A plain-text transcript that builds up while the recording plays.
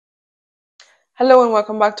Hello and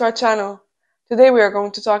welcome back to our channel. Today we are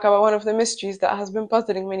going to talk about one of the mysteries that has been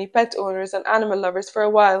puzzling many pet owners and animal lovers for a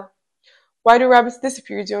while. Why do rabbits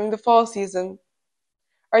disappear during the fall season?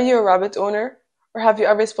 Are you a rabbit owner? Or have you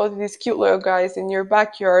ever spotted these cute little guys in your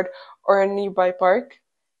backyard or a nearby park?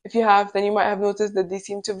 If you have, then you might have noticed that they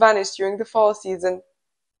seem to vanish during the fall season.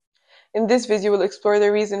 In this video we'll explore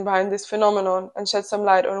the reason behind this phenomenon and shed some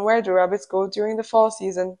light on where do rabbits go during the fall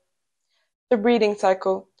season. The breeding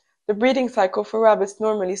cycle. The breeding cycle for rabbits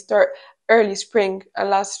normally starts early spring and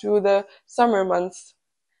lasts through the summer months.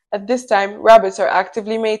 At this time, rabbits are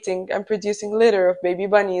actively mating and producing litter of baby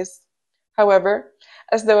bunnies. However,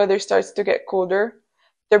 as the weather starts to get colder,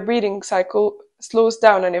 the breeding cycle slows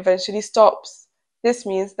down and eventually stops. This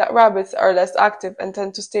means that rabbits are less active and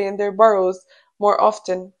tend to stay in their burrows more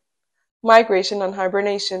often. Migration and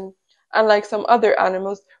hibernation. Unlike some other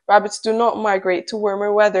animals, rabbits do not migrate to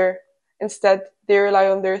warmer weather. Instead, they rely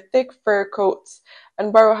on their thick fur coats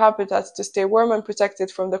and burrow habitats to stay warm and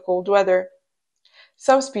protected from the cold weather.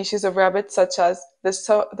 Some species of rabbits, such as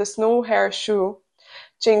the snow hare shrew,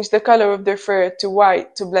 change the color of their fur to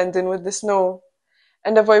white to blend in with the snow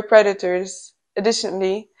and avoid predators.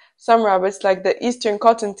 Additionally, some rabbits, like the eastern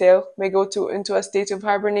cottontail, may go into a state of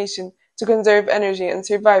hibernation to conserve energy and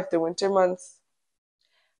survive the winter months.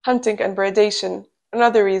 Hunting and predation.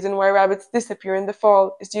 Another reason why rabbits disappear in the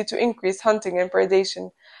fall is due to increased hunting and predation.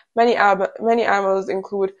 Many animals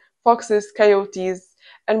include foxes, coyotes,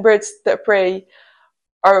 and birds that prey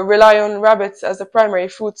rely on rabbits as a primary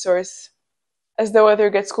food source. As the weather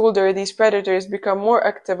gets colder, these predators become more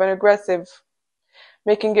active and aggressive,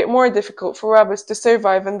 making it more difficult for rabbits to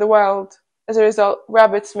survive in the wild. As a result,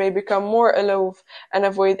 rabbits may become more aloof and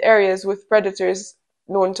avoid areas with predators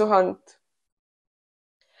known to hunt.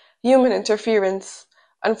 Human interference.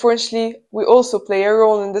 Unfortunately, we also play a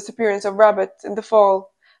role in the disappearance of rabbits in the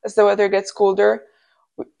fall. As the weather gets colder,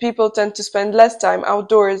 people tend to spend less time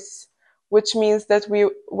outdoors, which means that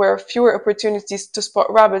there are fewer opportunities to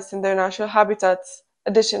spot rabbits in their natural habitats.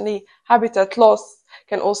 Additionally, habitat loss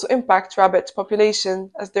can also impact rabbit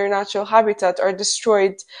population as their natural habitat are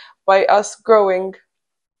destroyed by us growing.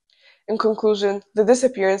 In conclusion, the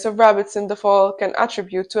disappearance of rabbits in the fall can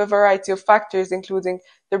attribute to a variety of factors including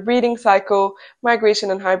the breeding cycle,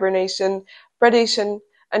 migration and hibernation, predation,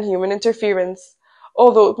 and human interference.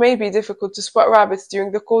 Although it may be difficult to spot rabbits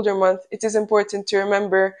during the colder months, it is important to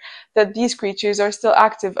remember that these creatures are still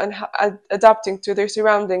active and adapting to their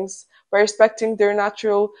surroundings. By respecting their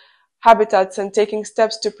natural habitats and taking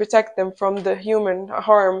steps to protect them from the human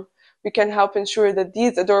harm, we can help ensure that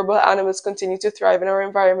these adorable animals continue to thrive in our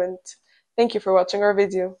environment. Thank you for watching our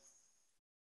video.